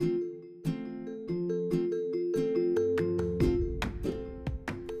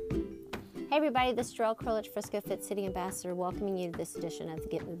everybody, this is Jarrell Krullich, Frisco Fit City Ambassador, welcoming you to this edition of the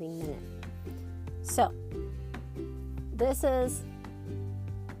Get Moving Minute. So, this is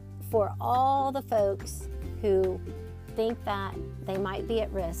for all the folks who think that they might be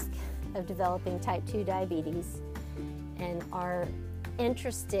at risk of developing type 2 diabetes and are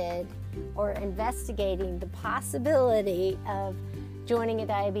interested or investigating the possibility of joining a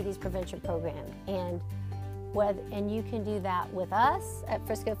diabetes prevention program. And you can do that with us at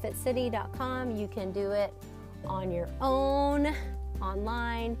FriscoFitCity.com. You can do it on your own,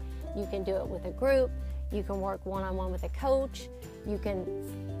 online. You can do it with a group. You can work one-on-one with a coach.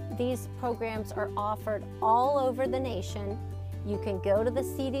 These programs are offered all over the nation. You can go to the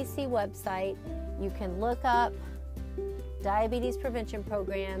CDC website. You can look up Diabetes Prevention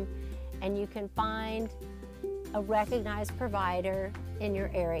Program, and you can find a recognized provider in your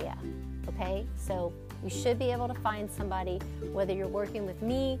area. Okay, so you should be able to find somebody, whether you're working with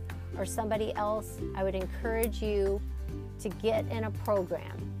me or somebody else. I would encourage you to get in a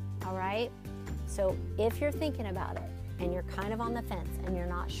program, all right? So if you're thinking about it and you're kind of on the fence and you're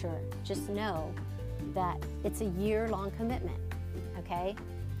not sure, just know that it's a year-long commitment, okay?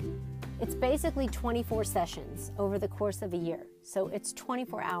 It's basically 24 sessions over the course of a year. So it's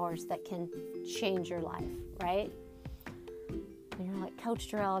 24 hours that can change your life, right? And you're like,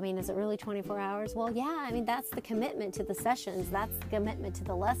 Coach Jarrell, I mean, is it really 24 hours? Well, yeah, I mean, that's the commitment to the sessions. That's the commitment to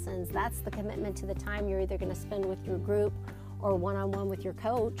the lessons. That's the commitment to the time you're either going to spend with your group or one-on-one with your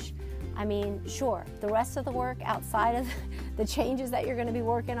coach. I mean, sure, the rest of the work outside of the changes that you're going to be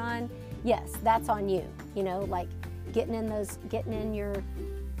working on, yes, that's on you. You know, like getting in your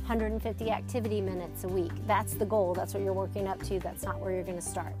 150 activity minutes a week. That's the goal. That's what you're working up to. That's not where you're going to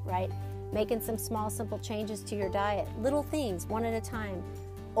start, right? Making some small, simple changes to your diet, little things, one at a time,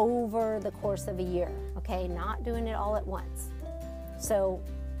 over the course of a year, okay? Not doing it all at once. So,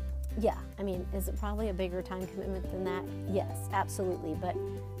 yeah, I mean, is it probably a bigger time commitment than that? Yes, absolutely. But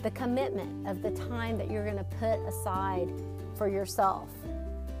the commitment of the time that you're going to put aside for yourself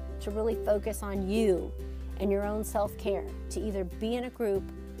to really focus on you and your own self-care, to either be in a group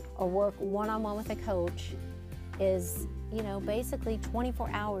or work one-on-one with a coach, is, you know, basically 24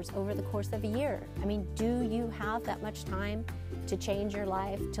 hours over the course of a year. I mean, do you have that much time to change your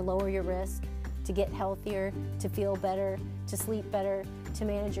life, to lower your risk, to get healthier, to feel better, to sleep better, to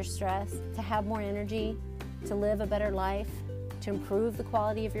manage your stress, to have more energy, to live a better life, to improve the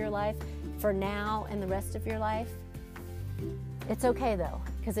quality of your life for now and the rest of your life? It's okay though,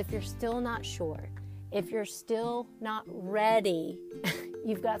 because if you're still not sure, if you're still not ready,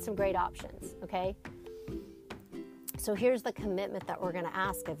 you've got some great options, okay? So here's the commitment that we're going to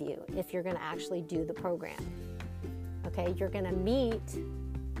ask of you if you're going to actually do the program. Okay, you're going to meet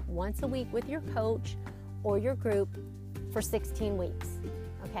once a week with your coach or your group for 16 weeks,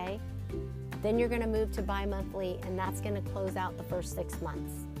 okay? Then you're going to move to bi-monthly, and that's going to close out the first 6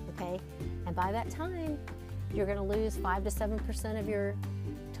 months, okay? And by that time, you're going to lose 5 to 7% of your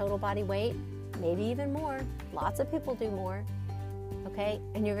total body weight, maybe even more. Lots of people do more, okay?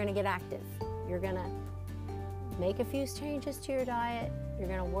 And you're going to get active. You're going to make a few changes to your diet. You're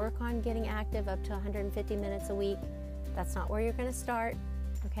going to work on getting active up to 150 minutes a week. That's not where you're going to start,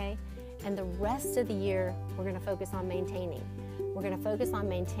 okay? And the rest of the year, we're going to focus on maintaining. We're going to focus on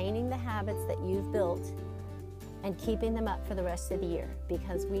maintaining the habits that you've built and keeping them up for the rest of the year,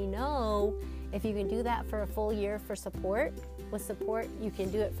 because we know if you can do that for a full year with support, you can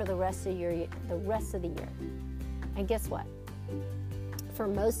do it for the rest of the year. And guess what? For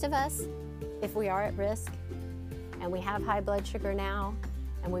most of us, if we are at risk and we have high blood sugar now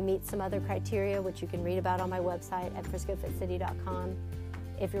and we meet some other criteria, which you can read about on my website at FriscoFitCity.com,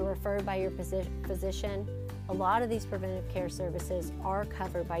 if you're referred by your physician, a lot of these preventive care services are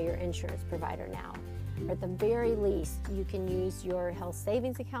covered by your insurance provider now. Or at the very least, you can use your health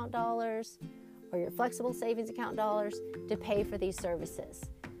savings account dollars or your flexible savings account dollars to pay for these services.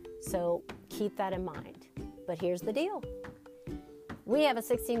 So keep that in mind. But here's the deal. We have a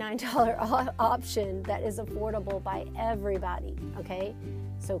 $69 option that is affordable by everybody, okay?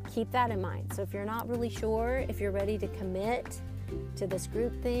 So keep that in mind. So if you're not really sure if you're ready to commit to this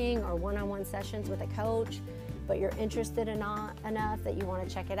group thing or one-on-one sessions with a coach, but you're interested enough that you want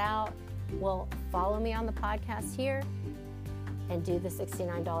to check it out, well, follow me on the podcast here and do the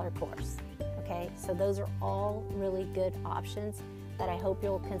 $69 course, okay? So those are all really good options that I hope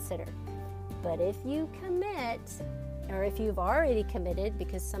you'll consider. But if you commit, or if you've already committed,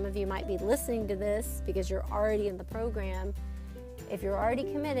 because some of you might be listening to this because you're already in the program, if you're already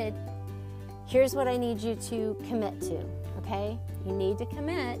committed, here's what I need you to commit to, okay? You need to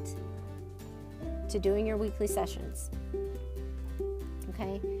commit to doing your weekly sessions.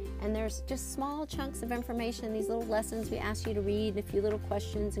 okay? And there's just small chunks of information, these little lessons we ask you to read, a few little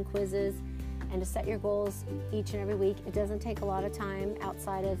questions and quizzes, and to set your goals each and every week. It doesn't take a lot of time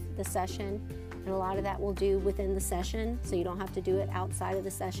outside of the session, and a lot of that we'll do within the session, so you don't have to do it outside of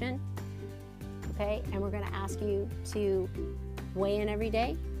the session, okay? And we're gonna ask you to weigh in every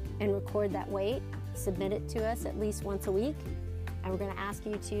day and record that weight, submit it to us at least once a week, and we're gonna ask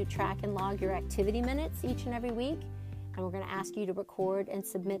you to track and log your activity minutes each and every week, and we're going to ask you to record and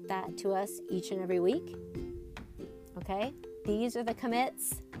submit that to us each and every week. Okay? These are the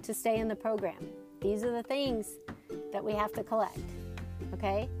commits to stay in the program. These are the things that we have to collect.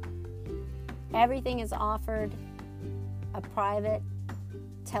 Okay? Everything is offered a private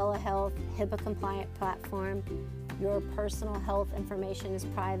telehealth HIPAA-compliant platform. Your personal health information is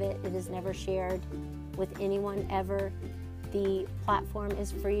private. It is never shared with anyone ever. The platform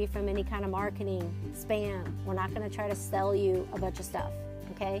is free from any kind of marketing, spam. We're not going to try to sell you a bunch of stuff,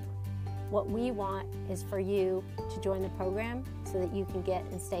 okay? What we want is for you to join the program so that you can get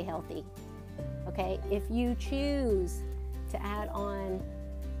and stay healthy, okay? If you choose to add on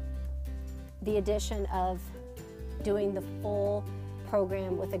the addition of doing the full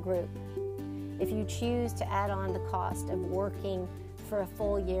program with a group, if you choose to add on the cost of working for a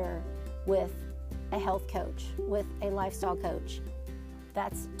full year with a health coach, with a lifestyle coach,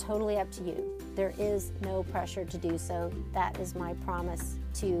 that's totally up to you. There is no pressure to do so. That is my promise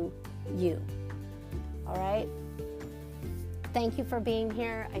to you. All right? Thank you for being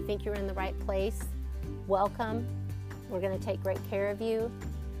here. I think you're in the right place. Welcome. We're going to take great care of you.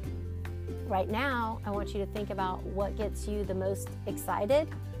 Right now, I want you to think about what gets you the most excited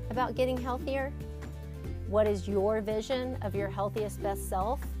about getting healthier. What is your vision of your healthiest, best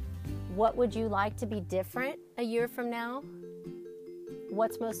self? What would you like to be different a year from now?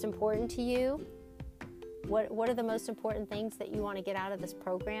 What's most important to you? What are the most important things that you want to get out of this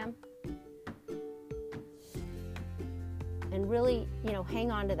program? And really,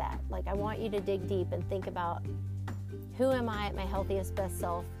 hang on to that. Like, I want you to dig deep and think about, who am I at my healthiest, best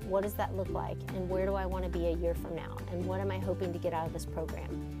self? What does that look like? And where do I want to be a year from now? And what am I hoping to get out of this program?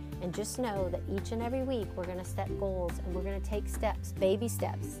 And just know that each and every week we're going to set goals, and we're going to take steps, baby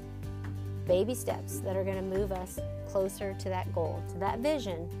steps that are going to move us closer to that goal, to that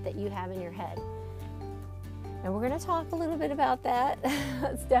vision that you have in your head. And we're going to talk a little bit about that.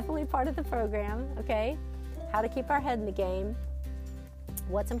 It's definitely part of the program, okay? How to keep our head in the game,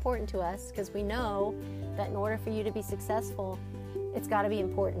 what's important to us, because we know that in order for you to be successful, it's got to be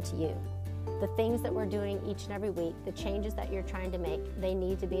important to you. The things that we're doing each and every week, the changes that you're trying to make, they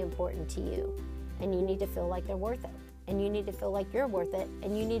need to be important to you. And you need to feel like they're worth it. And you need to feel like you're worth it,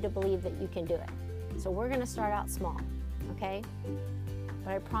 and you need to believe that you can do it. So we're going to start out small, okay?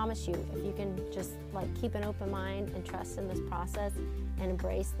 But I promise you, if you can just keep an open mind and trust in this process and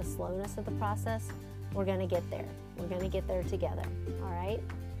embrace the slowness of the process, we're going to get there. We're going to get there together, all right?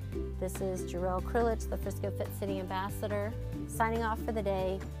 This is Jarrell Krilich, the Frisco Fit City Ambassador, signing off for the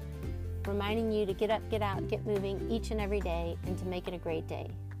day, reminding you to get up, get out, get moving each and every day, and to make it a great day.